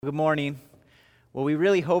Good morning. Well, we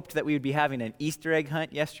really hoped that we would be having an Easter egg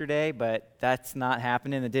hunt yesterday, but that's not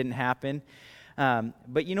happening. It didn't happen.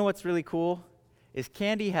 But you know what's really cool? Is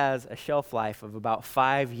candy has a shelf life of about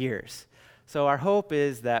 5 years. So our hope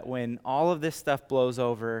is that when all of this stuff blows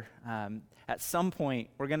over, at some point,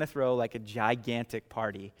 we're going to throw like a gigantic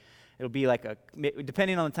party. It'll be like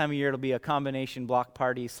depending on the time of year, it'll be a combination block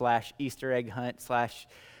party / Easter egg hunt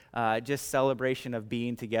 / just celebration of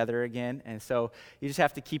being together again. And so you just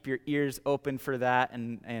have to keep your ears open for that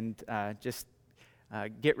and just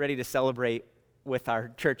get ready to celebrate with our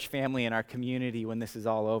church family and our community when this is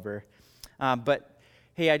all over. But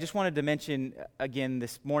hey, I just wanted to mention again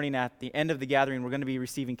this morning at the end of the gathering, we're going to be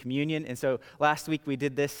receiving communion. And so last week we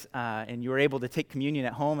did this and you were able to take communion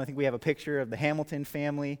at home. I think we have a picture of the Hamilton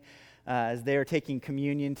family as they're taking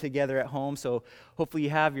communion together at home. So hopefully you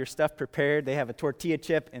have your stuff prepared. They have a tortilla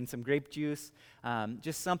chip and some grape juice,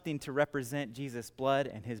 just something to represent Jesus' blood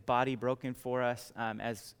and his body broken for us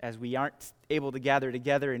as we aren't able to gather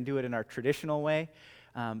together and do it in our traditional way.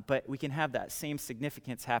 But we can have that same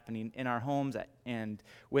significance happening in our homes and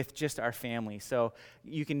with just our family. So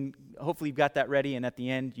you can, hopefully you've got that ready, and at the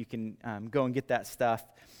end you can go and get that stuff.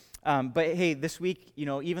 But hey, this week,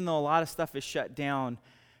 even though a lot of stuff is shut down,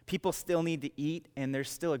 people still need to eat, and there's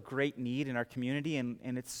still a great need in our community,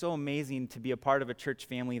 and it's so amazing to be a part of a church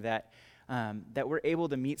family that we're able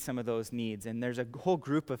to meet some of those needs. And there's a whole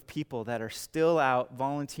group of people that are still out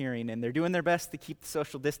volunteering, and they're doing their best to keep the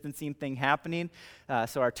social distancing thing happening.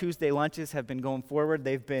 So our Tuesday lunches have been going forward.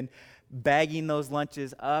 They've been bagging those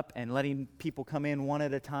lunches up and letting people come in one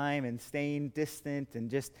at a time and staying distant and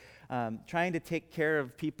just trying to take care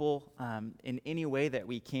of people in any way that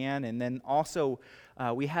we can. And then also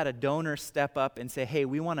we had a donor step up and say, hey,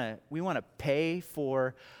 we want to pay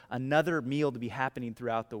for another meal to be happening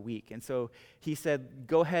throughout the week. And so he said,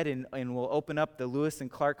 go ahead and we'll open up the Lewis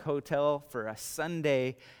and Clark Hotel for a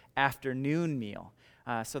Sunday afternoon meal.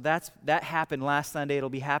 So that happened last Sunday. It'll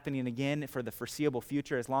be happening again for the foreseeable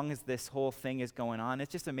future as long as this whole thing is going on.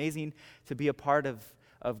 It's just amazing to be a part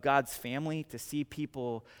of God's family, to see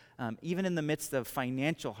people, even in the midst of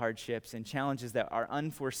financial hardships and challenges that are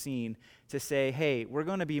unforeseen, to say, hey, we're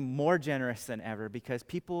going to be more generous than ever because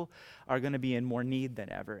people are going to be in more need than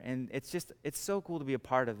ever. And it's so cool to be a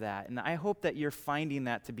part of that. And I hope that you're finding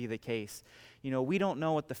that to be the case. We don't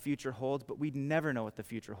know what the future holds, but we never know what the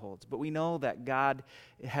future holds. But we know that God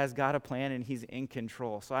has got a plan and he's in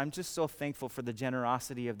control. So I'm just so thankful for the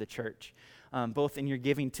generosity of the church, both in your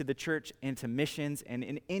giving to the church and to missions and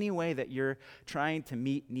in any way that you're trying to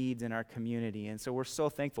meet needs in our community. And so we're so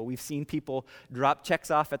thankful. We've seen people drop checks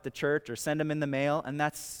off at the church or send them in the mail, and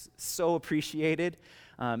that's so appreciated.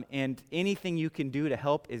 And anything you can do to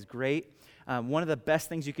help is great. One of the best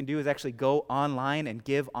things you can do is actually go online and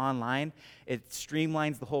give online. It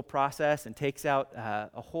streamlines the whole process and takes out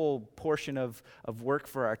a whole portion of work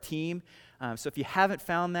for our team. So if you haven't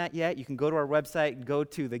found that yet, you can go to our website and go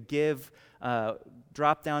to the Give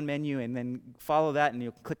drop-down menu and then follow that, and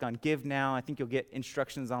you'll click on Give Now. I think you'll get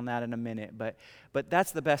instructions on that in a minute. But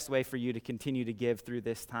that's the best way for you to continue to give through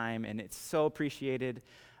this time, and it's so appreciated,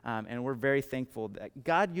 and we're very thankful that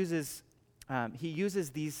God uses He uses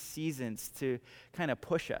these seasons to kind of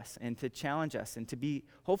push us and to challenge us and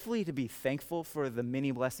hopefully to be thankful for the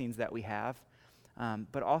many blessings that we have,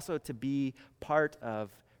 but also to be part of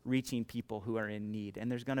reaching people who are in need.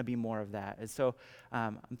 And there's going to be more of that. And so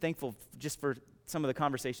I'm thankful just for some of the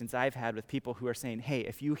conversations I've had with people who are saying, hey,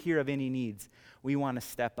 if you hear of any needs, we want to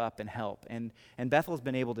step up and help. And Bethel's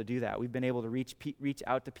been able to do that. We've been able to reach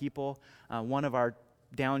out to people. One of our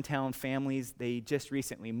downtown families, they just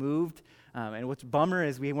recently moved. And what's bummer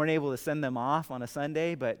is we weren't able to send them off on a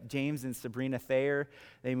Sunday, but James and Sabrina Thayer,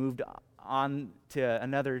 they moved on to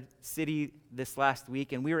another city this last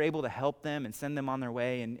week, and we were able to help them and send them on their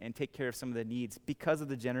way and take care of some of the needs because of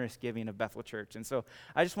the generous giving of Bethel Church. And so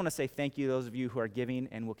I just want to say thank you to those of you who are giving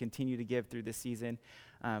and will continue to give through this season.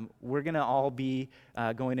 We're going to all be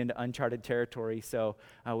going into uncharted territory, so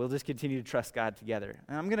we'll just continue to trust God together.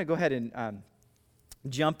 And I'm going to go ahead and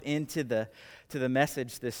jump into the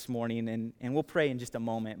message this morning, and we'll pray in just a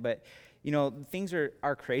moment. But things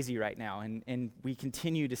are crazy right now, and we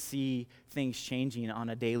continue to see things changing on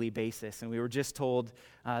a daily basis. And we were just told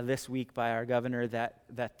this week by our governor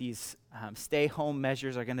that these stay-home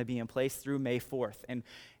measures are going to be in place through May 4th.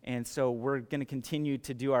 And so we're going to continue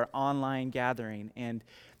to do our online gathering and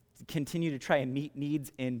continue to try and meet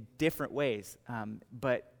needs in different ways.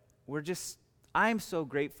 But I'm so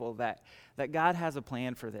grateful that God has a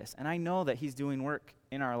plan for this. And I know that he's doing work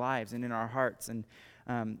in our lives and in our hearts. And,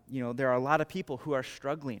 there are a lot of people who are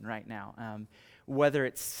struggling right now. whether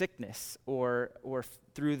it's sickness or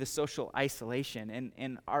through the social isolation.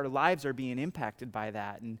 And our lives are being impacted by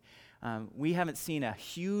that. And we haven't seen a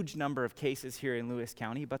huge number of cases here in Lewis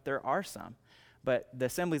County, but there are some. But the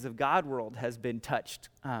Assemblies of God world has been touched.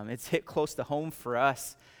 It's hit close to home for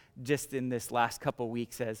us just in this last couple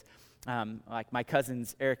weeks as like my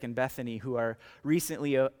cousins Eric and Bethany, who are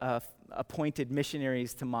recently appointed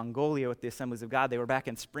missionaries to Mongolia with the Assemblies of God. They were back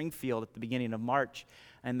in Springfield at the beginning of March,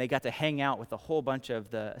 and they got to hang out with a whole bunch of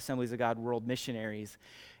the Assemblies of God world missionaries.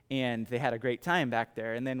 And they had a great time back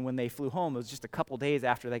there. And then when they flew home, it was just a couple days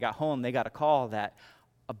after they got home, they got a call that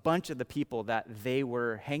a bunch of the people that they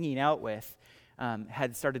were hanging out with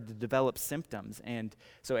had started to develop symptoms. And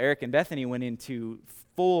so Eric and Bethany went into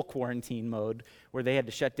full quarantine mode where they had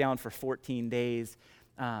to shut down for 14 days.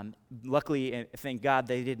 Luckily, and thank God,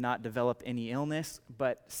 they did not develop any illness,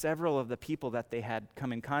 but several of the people that they had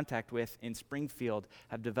come in contact with in Springfield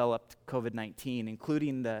have developed COVID-19,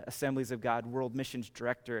 including the Assemblies of God World Missions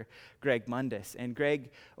Director, Greg Mundis. And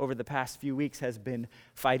Greg, over the past few weeks, has been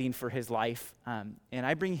fighting for his life. And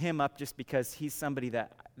I bring him up just because he's somebody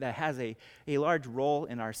that has a large role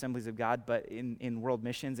in our Assemblies of God, but in world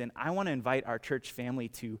missions. And I want to invite our church family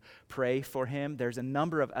to pray for him. There's a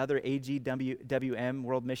number of other AGWM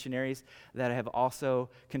world missionaries that have also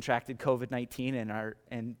contracted COVID-19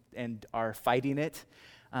 and are fighting it.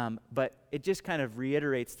 But it just kind of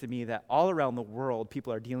reiterates to me that all around the world,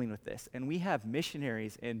 people are dealing with this. And we have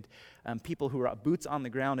missionaries and people who are boots on the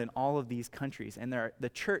ground in all of these countries. And the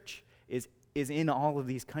church is in all of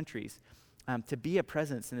these countries. To be a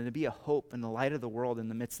presence and to be a hope and the light of the world in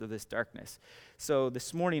the midst of this darkness. So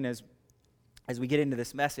this morning, as we get into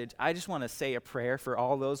this message, I just want to say a prayer for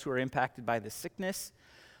all those who are impacted by this sickness,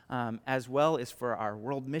 as well as for our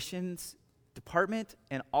world missions department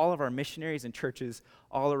and all of our missionaries and churches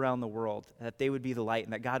all around the world, that they would be the light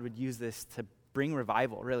and that God would use this to bring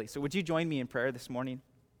revival, really. So would you join me in prayer this morning?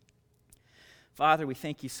 Father, we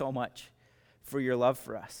thank you so much for your love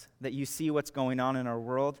for us, that you see what's going on in our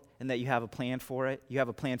world and that you have a plan for it. You have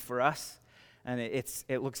a plan for us, and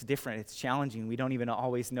it looks different. It's challenging. We don't even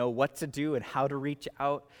always know what to do and how to reach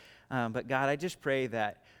out. But God, I just pray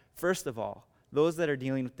that, first of all, those that are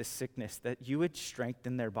dealing with this sickness, that you would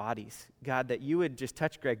strengthen their bodies. God, that you would just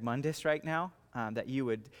touch Greg Mundis right now, that you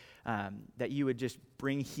would just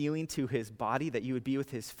bring healing to his body, that you would be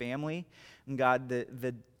with his family. And God,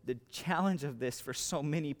 the challenge of this for so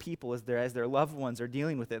many people is as their loved ones are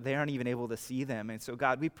dealing with it, they aren't even able to see them. And so,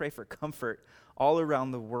 God, we pray for comfort all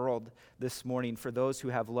around the world this morning for those who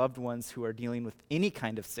have loved ones who are dealing with any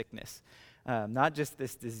kind of sickness, not just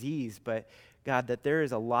this disease, but, God, that there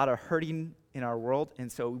is a lot of hurting in our world.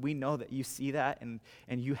 And so we know that you see that and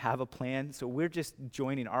you have a plan. So we're just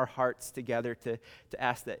joining our hearts together to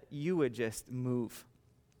ask that you would just move,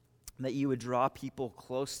 that you would draw people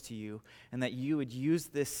close to you, and that you would use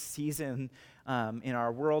this season in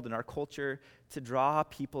our world, in our culture, to draw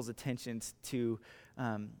people's attentions to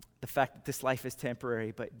the fact that this life is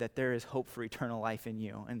temporary, but that there is hope for eternal life in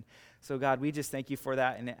you. And so, God, we just thank you for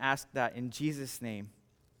that and ask that in Jesus' name.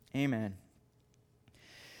 Amen.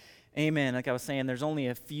 Amen. Like I was saying, there's only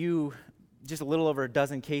just a little over a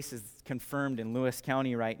dozen cases confirmed in Lewis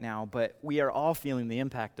County right now, but we are all feeling the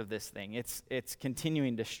impact of this thing. It's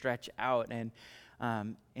continuing to stretch out,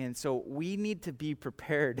 and so we need to be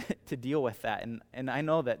prepared to deal with that. And I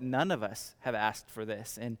know that none of us have asked for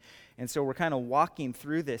this, and so we're kind of walking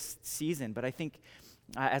through this season. But I think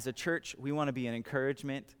as a church, we want to be an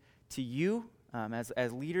encouragement to you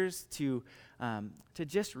as leaders to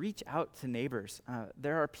just reach out to neighbors.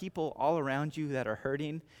 There are people all around you that are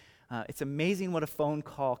hurting. It's amazing what a phone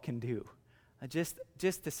call can do.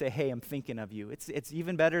 Just to say, hey, I'm thinking of you. It's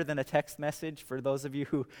even better than a text message for those of you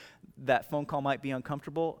who that phone call might be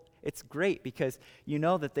uncomfortable. It's great because you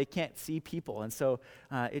know that they can't see people. And so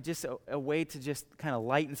it's just a way to just kind of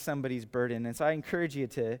lighten somebody's burden. And so I encourage you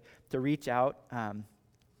to reach out.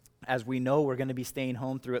 As we know, we're going to be staying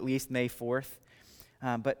home through at least May 4th.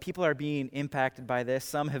 But people are being impacted by this.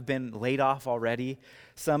 Some have been laid off already.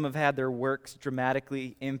 Some have had their works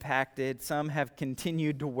dramatically impacted. Some have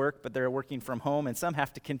continued to work, but they're working from home. And some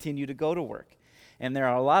have to continue to go to work. And there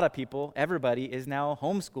are a lot of people, everybody is now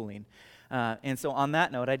homeschooling. And so on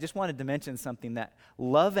that note, I just wanted to mention something that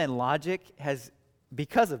Love and Logic has,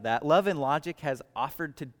 because of that, Love and Logic has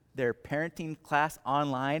offered to their parenting class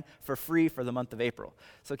online for free for the month of April.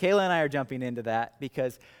 So Kayla and I are jumping into that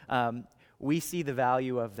because we see the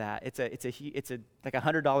value of that. It's like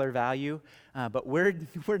 $100 value, but we're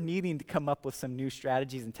needing to come up with some new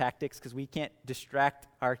strategies and tactics because we can't distract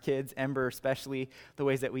our kids, Ember especially, the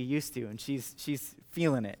ways that we used to, and she's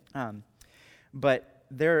feeling it. But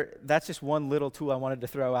that's just one little tool I wanted to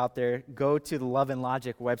throw out there. Go to the Love and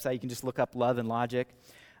Logic website. You can just look up Love and Logic.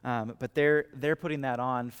 But they're putting that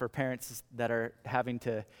on for parents that are having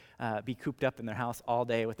to be cooped up in their house all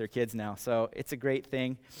day with their kids now. So it's a great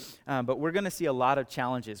thing. But we're going to see a lot of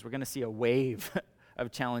challenges. We're going to see a wave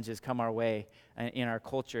of challenges come our way in our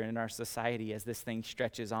culture and in our society as this thing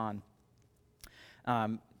stretches on.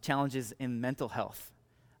 Challenges in mental health,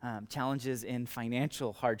 challenges in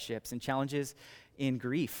financial hardships, and challenges in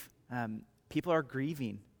grief. People are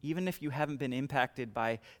grieving. Even if you haven't been impacted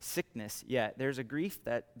by sickness yet, there's a grief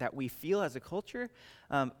that we feel as a culture,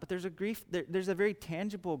 but there's a grief, there's a very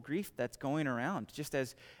tangible grief that's going around, just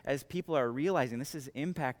as people are realizing this is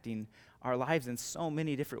impacting our lives in so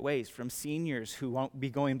many different ways, from seniors who won't be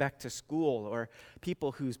going back to school, or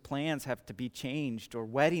people whose plans have to be changed, or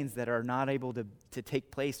weddings that are not able to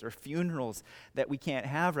take place, or funerals that we can't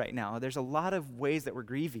have right now. There's a lot of ways that we're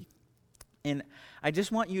grieving. And I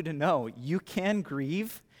just want you to know, you can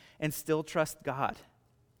grieve and still trust God,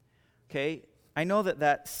 okay? I know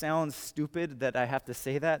that sounds stupid that I have to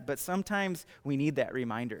say that, but sometimes we need that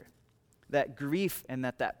reminder. That grief and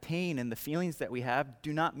that pain and the feelings that we have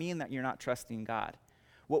do not mean that you're not trusting God.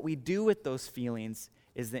 What we do with those feelings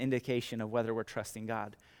is the indication of whether we're trusting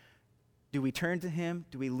God. Do we turn to Him?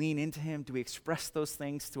 Do we lean into Him? Do we express those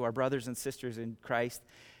things to our brothers and sisters in Christ?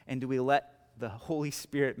 And do we let the Holy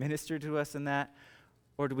Spirit minister to us in that?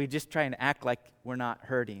 Or do we just try and act like we're not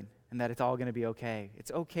hurting and that it's all going to be okay?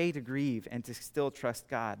 It's okay to grieve and to still trust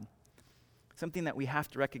God. Something that we have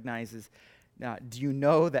to recognize is, do you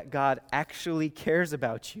know that God actually cares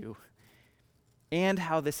about you and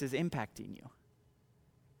how this is impacting you?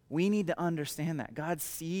 We need to understand that. God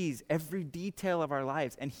sees every detail of our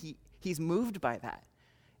lives, and He's moved by that.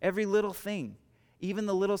 Every little thing, even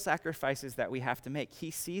the little sacrifices that we have to make,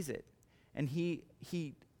 He sees it, and He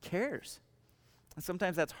cares. And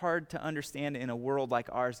sometimes that's hard to understand in a world like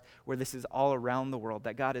ours, where this is all around the world,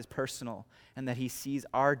 that God is personal and that He sees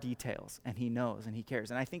our details and He knows and He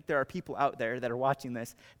cares. And I think there are people out there that are watching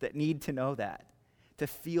this that need to know that, to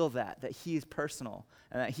feel that He is personal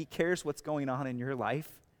and that He cares what's going on in your life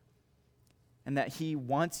and that He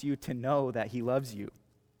wants you to know that He loves you.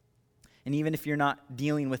 And even if you're not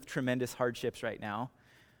dealing with tremendous hardships right now,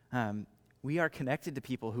 we are connected to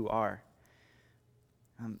people who are.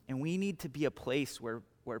 And we need to be a place where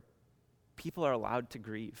people are allowed to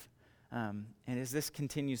grieve. And as this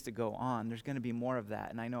continues to go on, there's going to be more of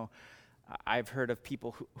that. And I know I've heard of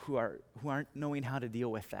people who aren't knowing how to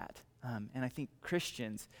deal with that. And I think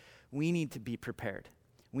Christians, we need to be prepared.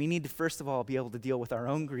 We need to, first of all, be able to deal with our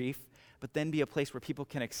own grief, but then be a place where people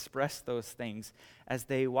can express those things as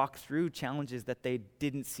they walk through challenges that they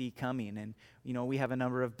didn't see coming. And, we have a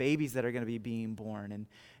number of babies that are going to be being born,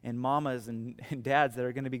 and mamas and dads that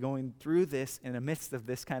are going to be going through this in the midst of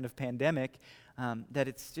this kind of pandemic, that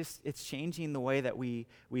it's changing the way that we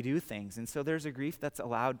do things. And so there's a grief that's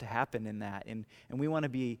allowed to happen in that. And we want to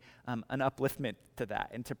be an upliftment to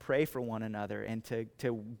that, and to pray for one another, and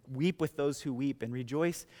to weep with those who weep, and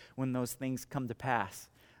rejoice when those things come to pass.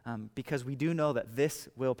 Because we do know that this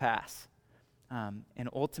will pass. And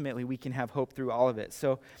ultimately, we can have hope through all of it.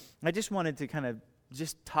 So I just wanted to kind of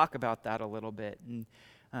just talk about that a little bit. And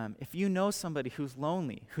if you know somebody who's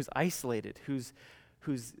lonely, who's isolated, who's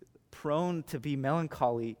prone to be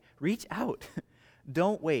melancholy, reach out.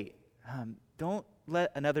 Don't wait. Don't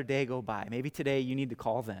let another day go by. Maybe today you need to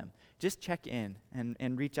call them. Just check in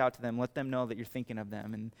and reach out to them. Let them know that you're thinking of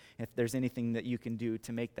them, and if there's anything that you can do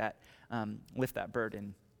to make that, lift that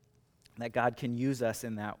burden, that God can use us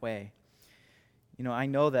in that way. I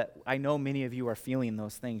know many of you are feeling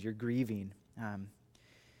those things. You're grieving.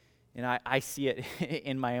 And I see it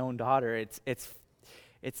in my own daughter. It's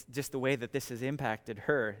just the way that this has impacted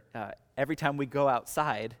her. Every time we go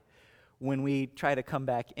outside, when we try to come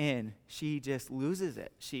back in, she just loses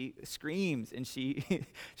it. She screams, and she's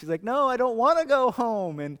like, "No, I don't want to go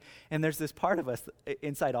home." And there's this part of us,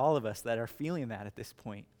 inside all of us, that are feeling that at this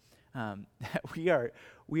point. That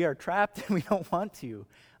we are trapped and we don't want to.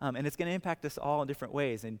 And it's going to impact us all in different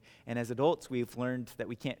ways. And as adults, we've learned that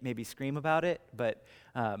we can't maybe scream about it, but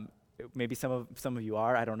maybe some of you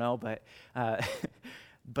are, I don't know, but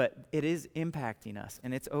but it is impacting us,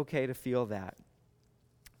 and it's okay to feel that,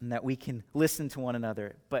 and that we can listen to one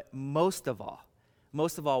another. But most of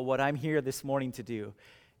all, what I'm here this morning to do,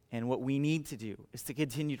 and what we need to do, is to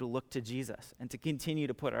continue to look to Jesus, and to continue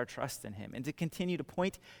to put our trust in Him, and to continue to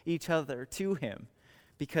point each other to Him,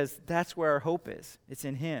 because that's where our hope is. It's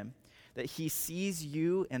in Him, that He sees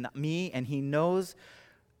you and me, and He knows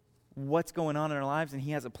what's going on in our lives, and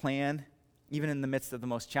He has a plan, even in the midst of the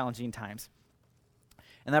most challenging times.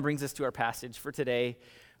 And that brings us to our passage for today.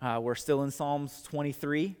 We're still in Psalms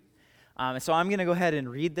 23. And so I'm going to go ahead and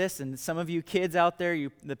read this. And some of you kids out there,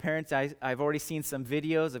 the parents, I've already seen some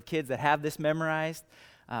videos of kids that have this memorized.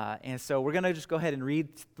 And so we're going to just go ahead and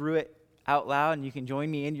read through it out loud. And you can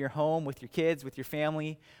join me in your home with your kids, with your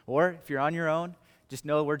family. Or if you're on your own, just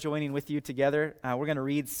know we're joining with you together. We're going to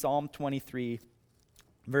read Psalm 23,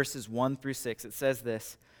 verses 1 through 6. It says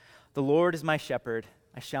this: "The Lord is my shepherd,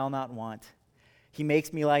 I shall not want. He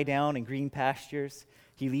makes me lie down in green pastures.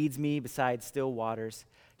 He leads me beside still waters.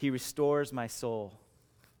 He restores my soul.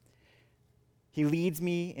 He leads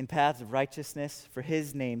me in paths of righteousness for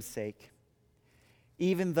his name's sake.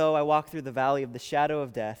 Even though I walk through the valley of the shadow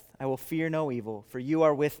of death, I will fear no evil, for you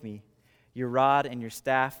are with me. Your rod and your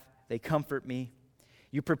staff, they comfort me.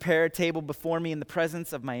 You prepare a table before me in the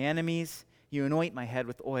presence of my enemies. You anoint my head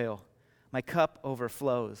with oil. My cup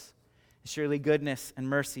overflows. Surely goodness and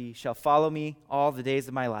mercy shall follow me all the days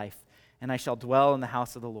of my life, and I shall dwell in the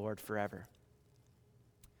house of the Lord forever."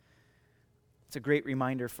 It's a great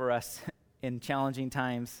reminder for us in challenging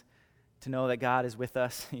times to know that God is with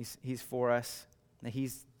us, He's for us, that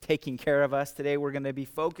He's taking care of us. Today we're going to be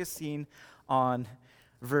focusing on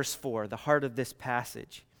verse 4, the heart of this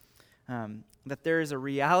passage, that there is a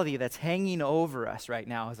reality that's hanging over us right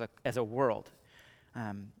now as a world.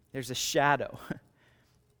 There's a shadow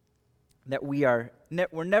that we're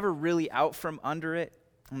never really out from under it,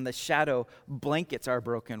 and the shadow blankets our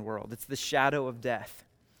broken world. It's the shadow of death.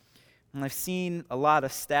 And I've seen a lot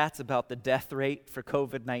of stats about the death rate for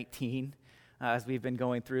COVID-19 as we've been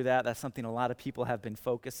going through that. That's something a lot of people have been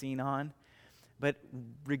focusing on. But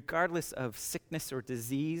regardless of sickness or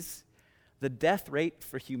disease, the death rate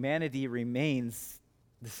for humanity remains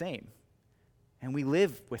the same. And we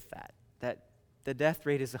live with that the death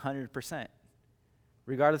rate is 100%.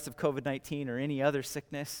 Regardless of COVID-19 or any other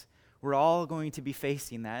sickness, we're all going to be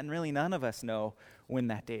facing that, and really none of us know when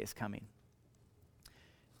that day is coming.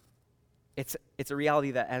 It's a reality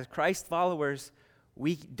that as Christ followers,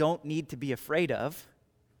 we don't need to be afraid of,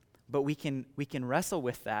 but we can wrestle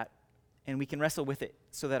with that, and we can wrestle with it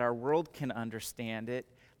so that our world can understand it,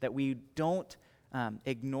 that we don't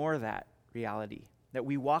ignore that reality, that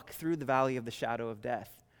we walk through the valley of the shadow of death.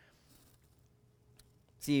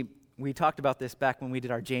 See, we talked about this back when we did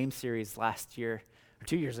our James series last year, or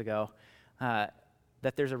 2 years ago,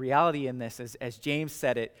 that there's a reality in this. As James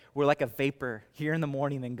said it, we're like a vapor here in the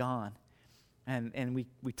morning and gone. And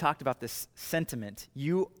we talked about this sentiment.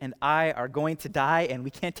 You and I are going to die, and we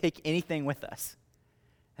can't take anything with us.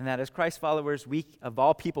 And that as Christ followers, we, of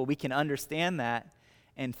all people, we can understand that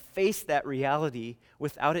and face that reality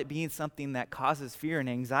without it being something that causes fear and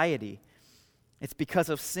anxiety. It's because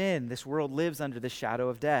of sin, this world lives under the shadow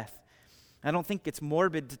of death. I don't think it's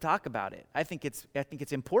morbid to talk about it. I think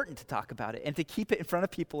it's important to talk about it and to keep it in front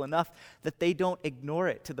of people enough that they don't ignore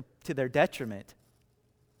it to their detriment.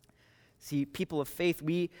 See, people of faith,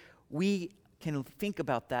 we can think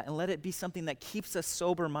about that and let it be something that keeps us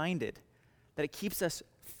sober-minded, that it keeps us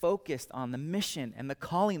focused on the mission and the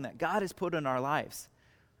calling that God has put in our lives,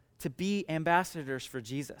 to be ambassadors for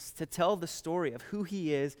Jesus, to tell the story of who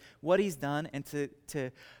He is, what He's done, and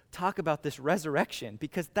to talk about this resurrection,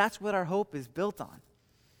 because that's what our hope is built on.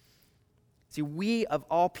 See, we of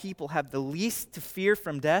all people have the least to fear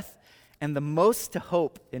from death and the most to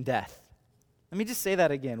hope in death. Let me just say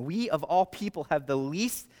that again. We of all people have the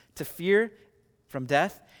least to fear from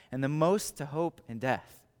death and the most to hope in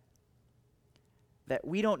death. That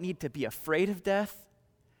we don't need to be afraid of death,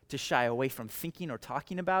 to shy away from thinking or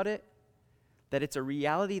talking about it. That it's a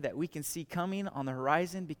reality that we can see coming on the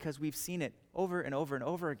horizon because we've seen it over and over and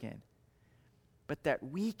over again. But that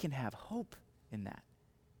we can have hope in that.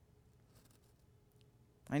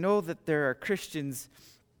 I know that there are Christians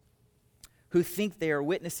who think they are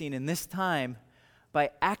witnessing in this time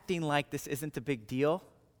by acting like this isn't a big deal,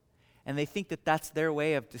 and they think that that's their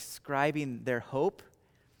way of describing their hope,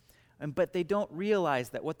 but they don't realize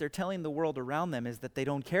that what they're telling the world around them is that they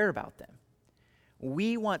don't care about them.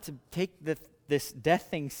 We want to take this death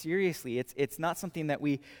thing seriously. It's not something that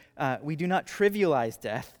we do not trivialize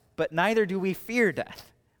death, but neither do we fear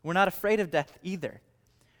death. We're not afraid of death either.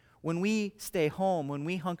 When we stay home, when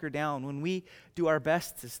we hunker down, when we do our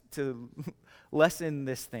best to lessen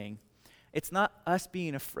this thing, it's not us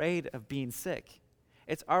being afraid of being sick.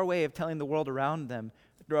 It's our way of telling the world around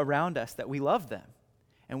us that we love them.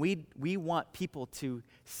 And we want people to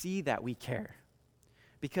see that we care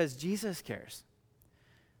because Jesus cares.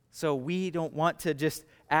 So we don't want to just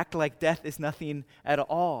act like death is nothing at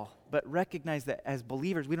all, but recognize that as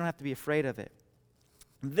believers, we don't have to be afraid of it.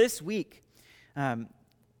 This week,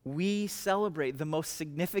 we celebrate the most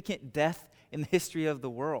significant death in the history of the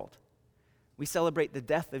world. We celebrate the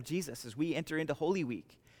death of Jesus as we enter into Holy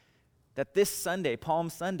Week. That this Sunday, Palm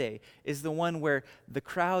Sunday, is the one where the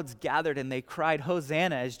crowds gathered and they cried,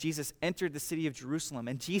 Hosanna, as Jesus entered the city of Jerusalem.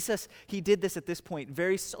 And Jesus, he did this at this point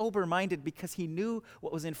very sober-minded because he knew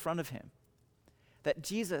what was in front of him. That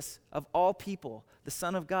Jesus, of all people, the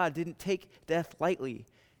Son of God, didn't take death lightly.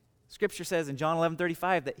 Scripture says in John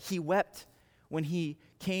 11:35 that he wept when he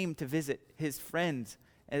came to visit his friends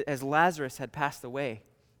as Lazarus had passed away.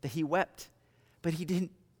 That he wept, but he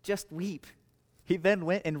didn't just weep. He then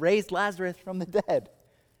went and raised Lazarus from the dead.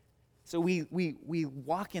 So we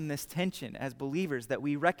walk in this tension as believers, that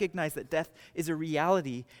we recognize that death is a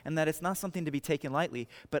reality and that it's not something to be taken lightly.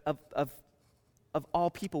 But of all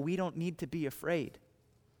people, we don't need to be afraid.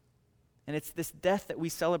 And it's this death that we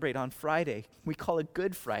celebrate on Friday. We call it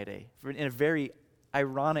Good Friday in a very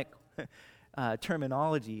ironic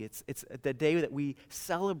terminology. It's the day that we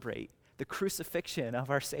celebrate the crucifixion of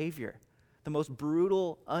our Savior. The most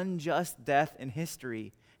brutal, unjust death in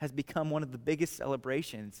history has become one of the biggest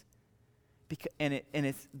celebrations.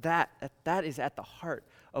 It's that is at the heart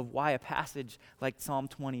of why a passage like Psalm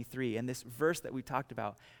 23 and this verse that we talked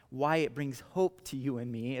about, why it brings hope to you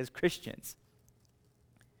and me as Christians.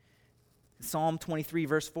 Psalm 23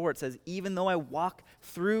 verse 4, it says, even though I walk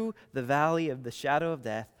through the valley of the shadow of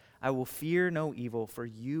death, I will fear no evil, for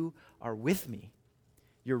you are with me.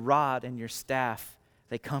 Your rod and your staff,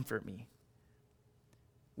 they comfort me.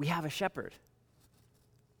 We have a shepherd.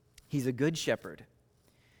 He's a good shepherd.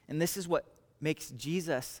 And this is what makes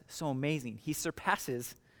Jesus so amazing. He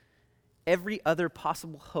surpasses every other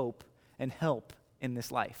possible hope and help in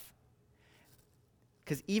this life.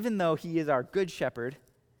 Because even though he is our good shepherd,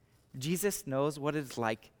 Jesus knows what it's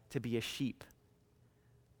like to be a sheep.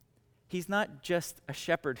 He's not just a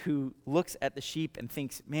shepherd who looks at the sheep and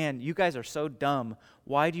thinks, man, you guys are so dumb.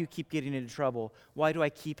 Why do you keep getting into trouble? Why do I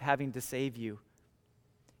keep having to save you?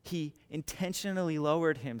 He intentionally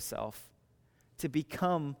lowered himself to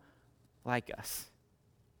become like us,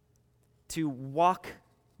 to walk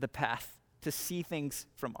the path, to see things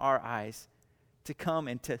from our eyes, to come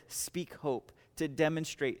and to speak hope, to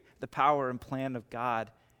demonstrate the power and plan of God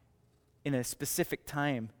in a specific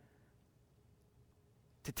time,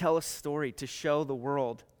 to tell a story, to show the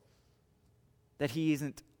world that he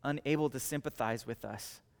isn't unable to sympathize with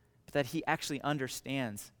us, but that he actually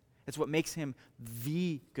understands. It's what makes him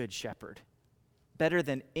the good shepherd, better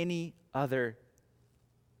than any other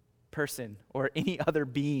person or any other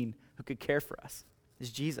being who could care for us,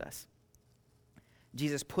 is Jesus.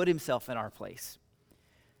 Jesus put himself in our place.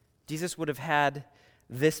 Jesus would have had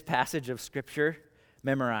this passage of Scripture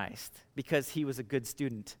memorized because he was a good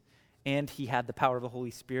student and he had the power of the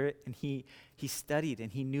Holy Spirit and he studied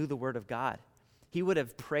and he knew the Word of God. He would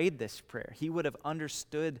have prayed this prayer. He would have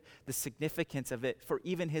understood the significance of it for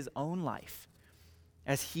even his own life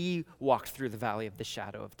as he walked through the valley of the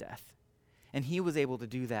shadow of death. And he was able to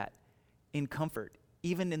do that in comfort,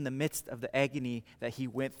 even in the midst of the agony that he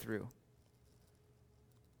went through.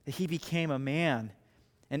 He became a man,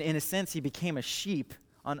 and in a sense, he became a sheep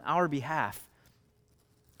on our behalf.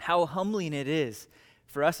 How humbling it is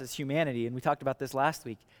for us as humanity, and we talked about this last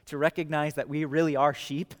week, to recognize that we really are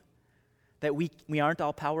sheep, that we aren't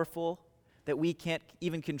all powerful, that we can't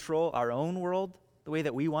even control our own world the way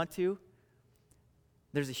that we want to.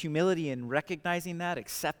 There's a humility in recognizing that,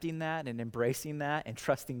 accepting that, and embracing that, and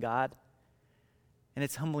trusting God. And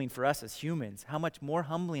it's humbling for us as humans. How much more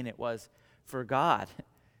humbling it was for God,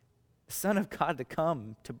 the Son of God, to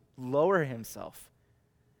come, to lower himself.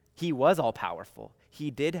 He was all powerful. He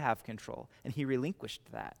did have control, and he relinquished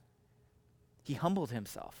that. He humbled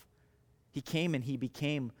himself. He came and he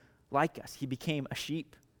became like us. He became a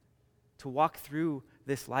sheep to walk through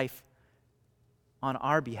this life on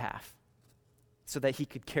our behalf so that he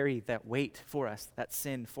could carry that weight for us, that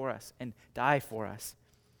sin for us, and die for us.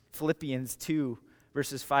 Philippians 2,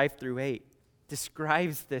 verses 5 through 8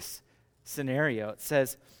 describes this scenario. It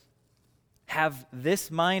says, have this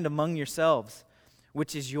mind among yourselves,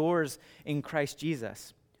 which is yours in Christ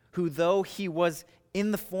Jesus, who though he was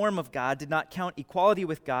in the form of God, did not count equality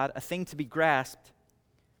with God a thing to be grasped,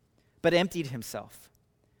 but emptied himself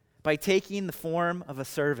by taking the form of a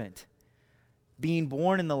servant, being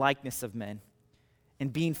born in the likeness of men,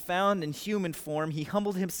 and being found in human form, he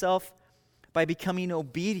humbled himself by becoming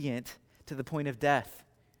obedient to the point of death,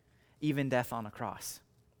 even death on a cross.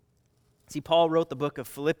 See, Paul wrote the book of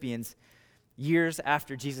Philippians years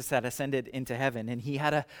after Jesus had ascended into heaven, and he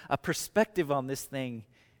had a perspective on this thing,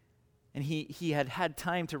 and he had had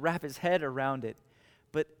time to wrap his head around it.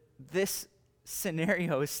 But this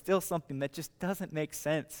scenario is still something that just doesn't make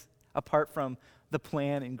sense apart from the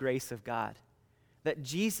plan and grace of God. That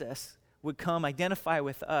Jesus would come, identify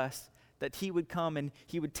with us, that he would come and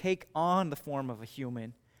he would take on the form of a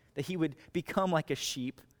human, that he would become like a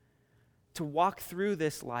sheep, to walk through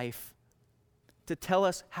this life, to tell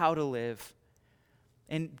us how to live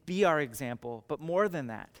and be our example, but more than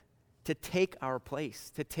that, to take our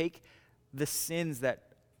place, to take the sins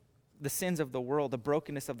of the world, the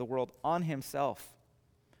brokenness of the world on himself,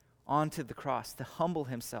 onto the cross, to humble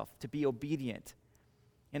himself, to be obedient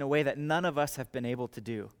in a way that none of us have been able to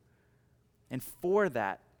do. And for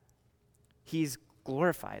that, he's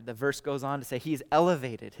glorified. The verse goes on to say he's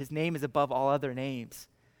elevated. His name is above all other names.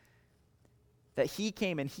 That he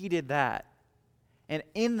came and he did that. And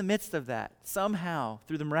in the midst of that, somehow,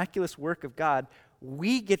 through the miraculous work of God,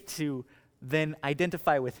 we get to then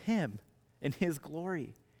identify with him in his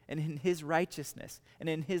glory and in his righteousness and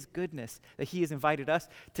in his goodness, that he has invited us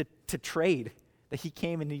to trade, that he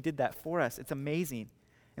came and he did that for us. It's amazing.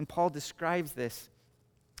 And Paul describes this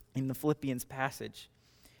in the Philippians passage.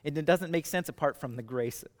 And it doesn't make sense apart from the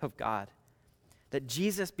grace of God. That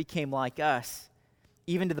Jesus became like us,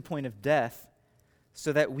 even to the point of death,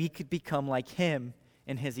 so that we could become like him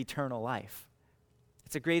in his eternal life.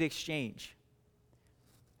 It's a great exchange.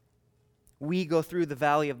 We go through the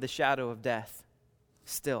valley of the shadow of death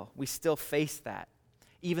still. We still face that.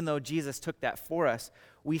 Even though Jesus took that for us,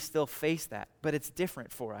 we still face that. But it's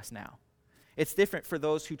different for us now. It's different for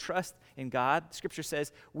those who trust in God. Scripture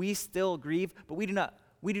says we still grieve, but we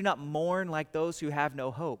do not mourn like those who have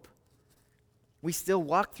no hope. We still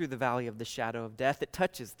walk through the valley of the shadow of death. It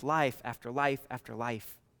touches life after life after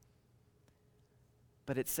life.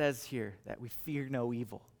 But it says here that we fear no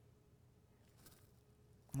evil.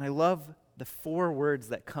 And I love the 4 words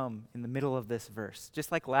that come in the middle of this verse.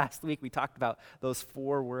 Just like last week, we talked about those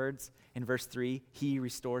 4 words in verse 3, he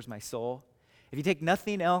restores my soul. If you take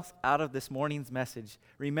nothing else out of this morning's message,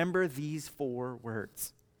 remember these 4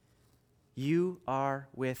 words. You are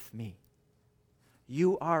with me.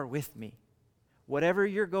 You are with me. Whatever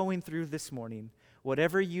you're going through this morning,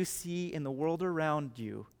 whatever you see in the world around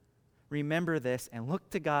you, remember this and look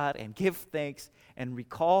to God and give thanks and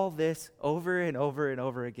recall this over and over and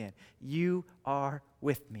over again. You are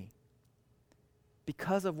with me.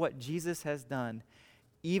 Because of what Jesus has done,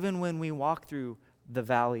 even when we walk through the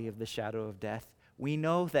valley of the shadow of death, we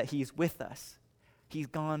know that he's with us. He's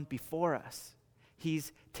gone before us.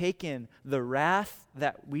 He's taken the wrath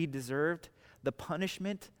that we deserved, the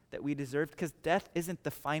punishment that we deserved, because death isn't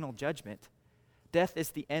the final judgment. Death is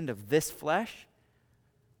the end of this flesh.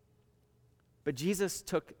 But Jesus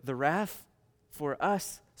took the wrath for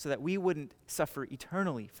us so that we wouldn't suffer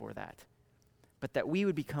eternally for that, but that we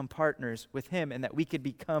would become partners with him and that we could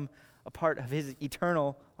become a part of his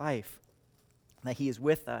eternal life, that he is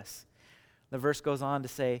with us. The verse goes on to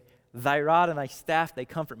say, thy rod and thy staff, they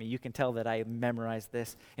comfort me. You can tell that I memorized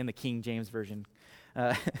this in the King James Version.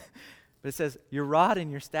 But it says, your rod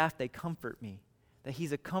and your staff, they comfort me. That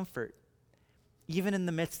he's a comfort, even in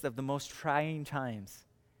the midst of the most trying times.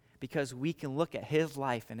 Because we can look at his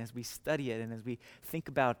life, and as we study it, and as we think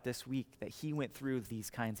about this week, that he went through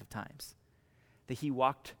these kinds of times. That he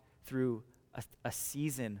walked through a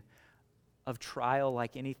season of trial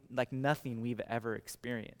like nothing we've ever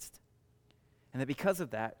experienced. And that because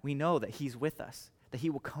of that, we know that he's with us, that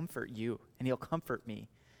he will comfort you, and he'll comfort me.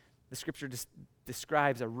 The scripture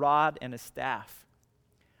describes a rod and a staff.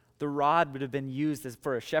 The rod would have been used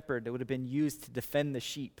for a shepherd. It would have been used to defend the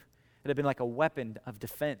sheep. It would have been like a weapon of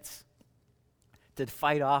defense to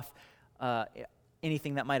fight off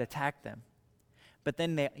anything that might attack them. But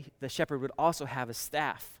then the shepherd would also have a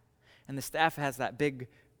staff. And the staff has that big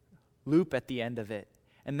loop at the end of it.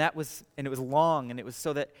 And it was long, and it was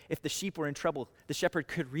so that if the sheep were in trouble, the shepherd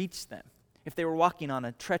could reach them. If they were walking on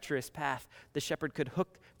a treacherous path, the shepherd could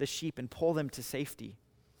hook the sheep and pull them to safety.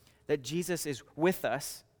 That Jesus is with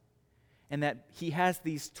us, and that he has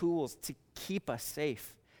these tools to keep us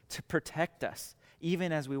safe, to protect us,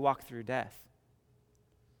 even as we walk through death.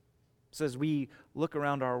 So as we look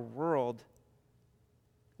around our world,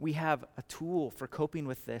 we have a tool for coping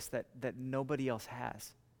with this that nobody else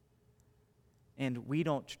has. And we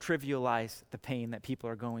don't trivialize the pain that people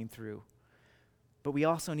are going through. But we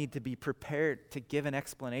also need to be prepared to give an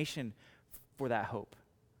explanation for that hope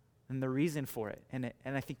and the reason for it. And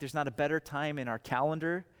I think there's not a better time in our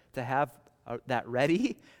calendar to have that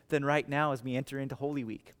ready than right now as we enter into Holy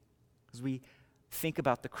Week. As we think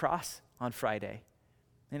about the cross on Friday.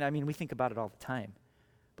 And I mean, we think about it all the time.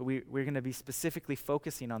 But we're going to be specifically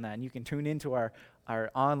focusing on that. And you can tune into our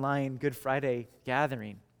online Good Friday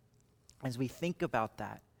gathering as we think about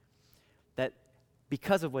that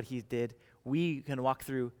because of what he did, we can walk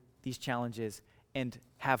through these challenges and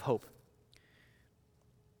have hope.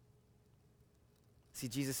 See,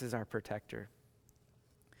 Jesus is our protector.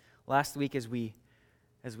 Last week as we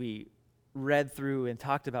read through and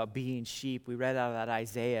talked about being sheep, we read out of that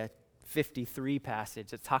Isaiah 53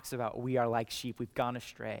 passage that talks about we are like sheep, we've gone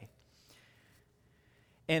astray.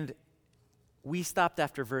 And we stopped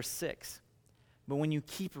after verse 6. But when you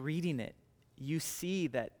keep reading it, you see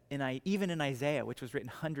that even in Isaiah, which was written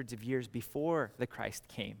hundreds of years before the Christ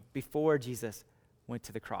came, before Jesus went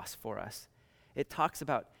to the cross for us, it talks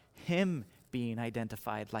about him being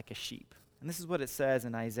identified like a sheep. And this is what it says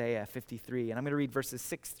in Isaiah 53. And I'm going to read verses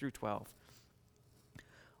 6 through 12.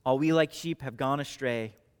 All we like sheep have gone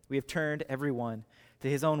astray. We have turned every one to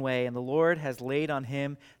his own way, and the Lord has laid on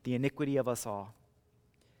him the iniquity of us all.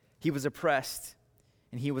 He was oppressed,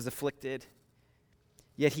 and he was afflicted,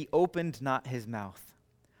 yet he opened not his mouth.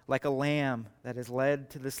 Like a lamb that is led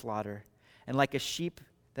to the slaughter, and like a sheep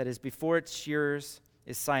that is before its shearers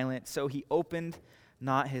is silent, so he opened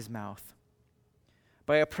not his mouth.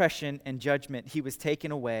 By oppression and judgment he was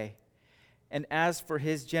taken away. And as for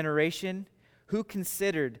his generation, who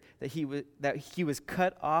considered that he was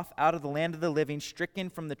cut off out of the land of the living, stricken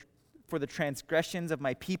for the transgressions of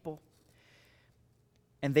my people?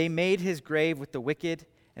 And they made his grave with the wicked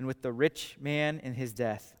and with the rich man in his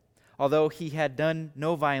death, although he had done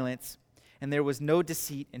no violence, and there was no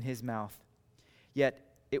deceit in his mouth. Yet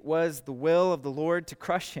it was the will of the Lord to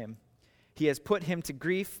crush him. He has put him to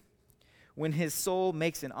grief. When his soul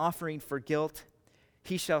makes an offering for guilt,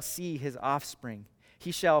 he shall see his offspring.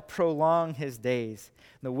 He shall prolong his days.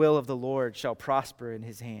 The will of the Lord shall prosper in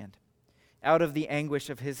his hand. Out of the anguish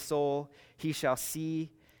of his soul he shall see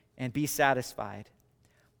and be satisfied.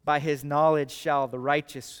 By his knowledge shall the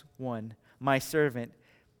righteous one, my servant,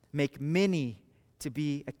 make many to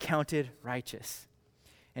be accounted righteous,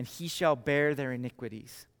 and he shall bear their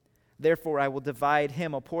iniquities. Therefore I will divide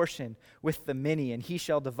him a portion with the many, and he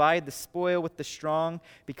shall divide the spoil with the strong,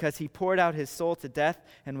 because he poured out his soul to death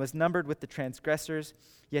and was numbered with the transgressors,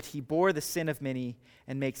 yet he bore the sin of many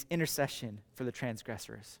and makes intercession for the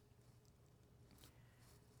transgressors.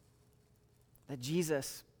 That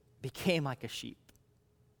Jesus became like a sheep,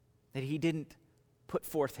 that he didn't put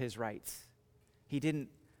forth his rights. He didn't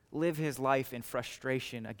live his life in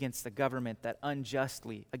frustration against the government that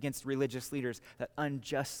unjustly, against religious leaders that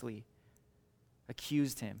unjustly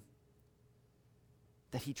accused him.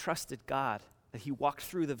 That he trusted God, that he walked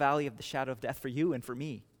through the valley of the shadow of death for you and for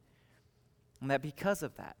me. And that because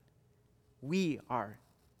of that, we are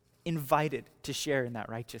invited to share in that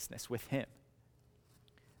righteousness with him.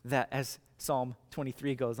 That, as Psalm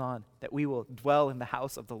 23 goes on, that we will dwell in the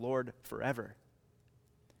house of the Lord forever.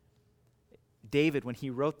 David, when he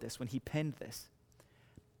wrote this, when he penned this,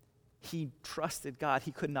 he trusted God.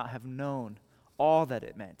 He could not have known all that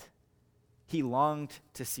it meant. He longed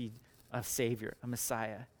to see a Savior, a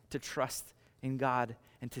Messiah, to trust in God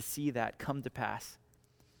and to see that come to pass.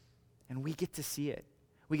 And we get to see it.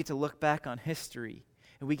 We get to look back on history,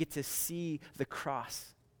 and we get to see the cross.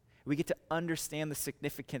 We get to understand the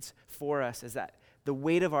significance for us as that the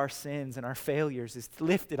weight of our sins and our failures is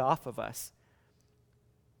lifted off of us.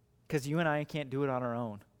 Because you and I can't do it on our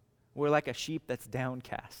own. We're like a sheep that's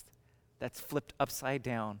downcast, that's flipped upside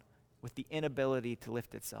down with the inability to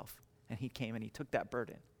lift itself. And he came and he took that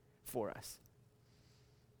burden for us.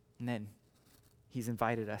 And then he's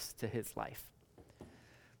invited us to his life.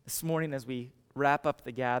 This morning, as we wrap up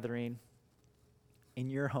the gathering in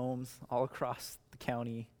your homes all across the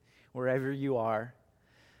county, wherever you are,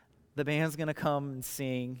 the band's going to come and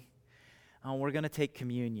sing, and we're going to take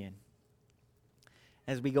communion.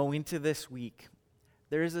 As we go into this week,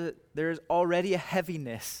 there's already a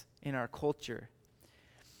heaviness in our culture.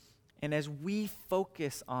 And as we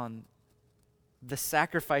focus on the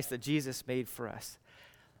sacrifice that Jesus made for us,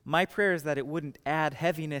 my prayer is that it wouldn't add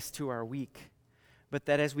heaviness to our week, but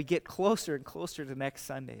that as we get closer and closer to next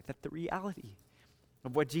Sunday, that the reality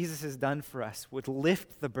of what Jesus has done for us would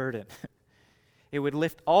lift the burden. It would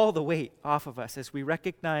lift all the weight off of us as we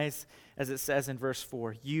recognize, as it says in verse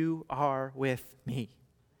 4, you are with me.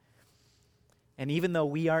 And even though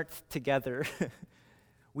we aren't together,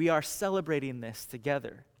 we are celebrating this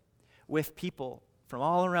together with people from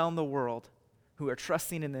all around the world who are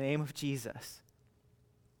trusting in the name of Jesus.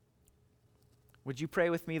 Would you pray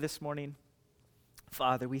with me this morning?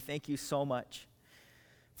 Father, we thank you so much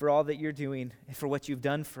for all that you're doing and for what you've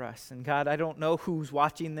done for us. And God, I don't know who's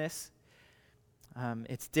watching this.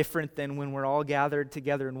 It's different than when we're all gathered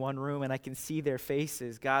together in one room and I can see their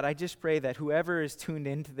faces. God, I just pray that whoever is tuned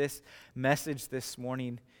into this message this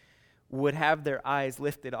morning would have their eyes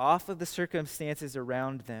lifted off of the circumstances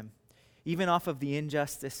around them even off of the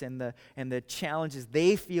injustice and the challenges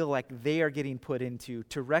they feel like they are getting put into,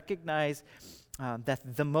 to recognize that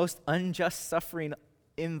the most unjust suffering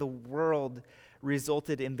in the world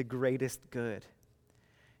resulted in the greatest good.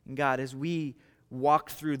 And God, as we walk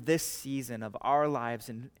through this season of our lives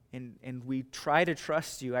and we try to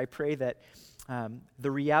trust you, I pray that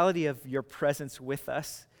the reality of your presence with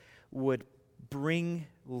us would bring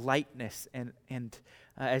lightness and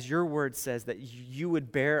as your word says, that you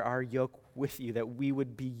would bear our yoke with you, that we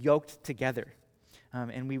would be yoked together,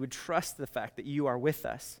 and we would trust the fact that you are with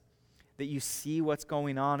us, that you see what's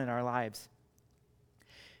going on in our lives.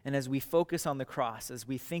 And as we focus on the cross, as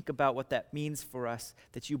we think about what that means for us,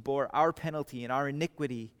 that you bore our penalty and our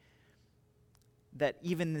iniquity, that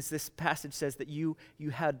even as this passage says that you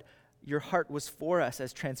had, your heart was for us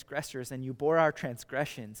as transgressors and you bore our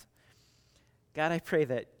transgressions. God, I pray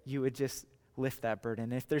that you would just lift that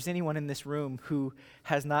burden. If there's anyone in this room who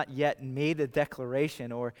has not yet made a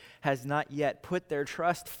declaration or has not yet put their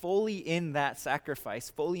trust fully in that sacrifice,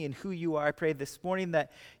 fully in who you are, I pray this morning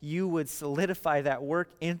that you would solidify that work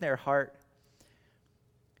in their heart.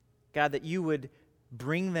 God, that you would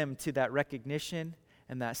bring them to that recognition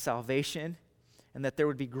and that salvation, and that there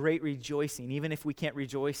would be great rejoicing, even if we can't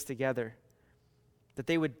rejoice together, that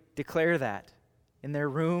they would declare that in their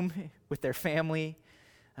room, with their family,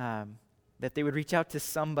 that they would reach out to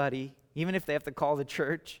somebody, even if they have to call the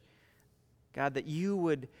church. God, that you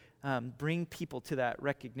would bring people to that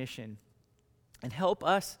recognition and help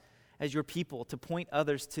us as your people to point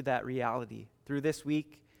others to that reality through this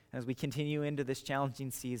week as we continue into this challenging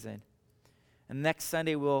season. And next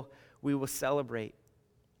Sunday, we will celebrate.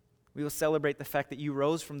 We will celebrate the fact that you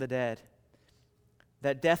rose from the dead,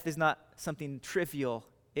 that death is not something trivial.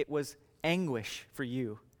 It was anguish for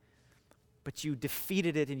you. But you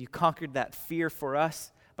defeated it and you conquered that fear for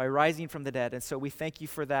us by rising from the dead. And so we thank you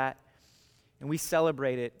for that. And we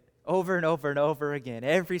celebrate it over and over and over again.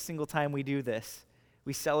 Every single time we do this,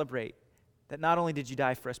 we celebrate that not only did you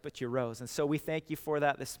die for us, but you rose. And so we thank you for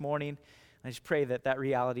that this morning. I just pray that that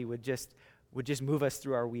reality would just move us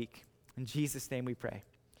through our week. In Jesus' name we pray.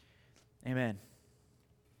 Amen.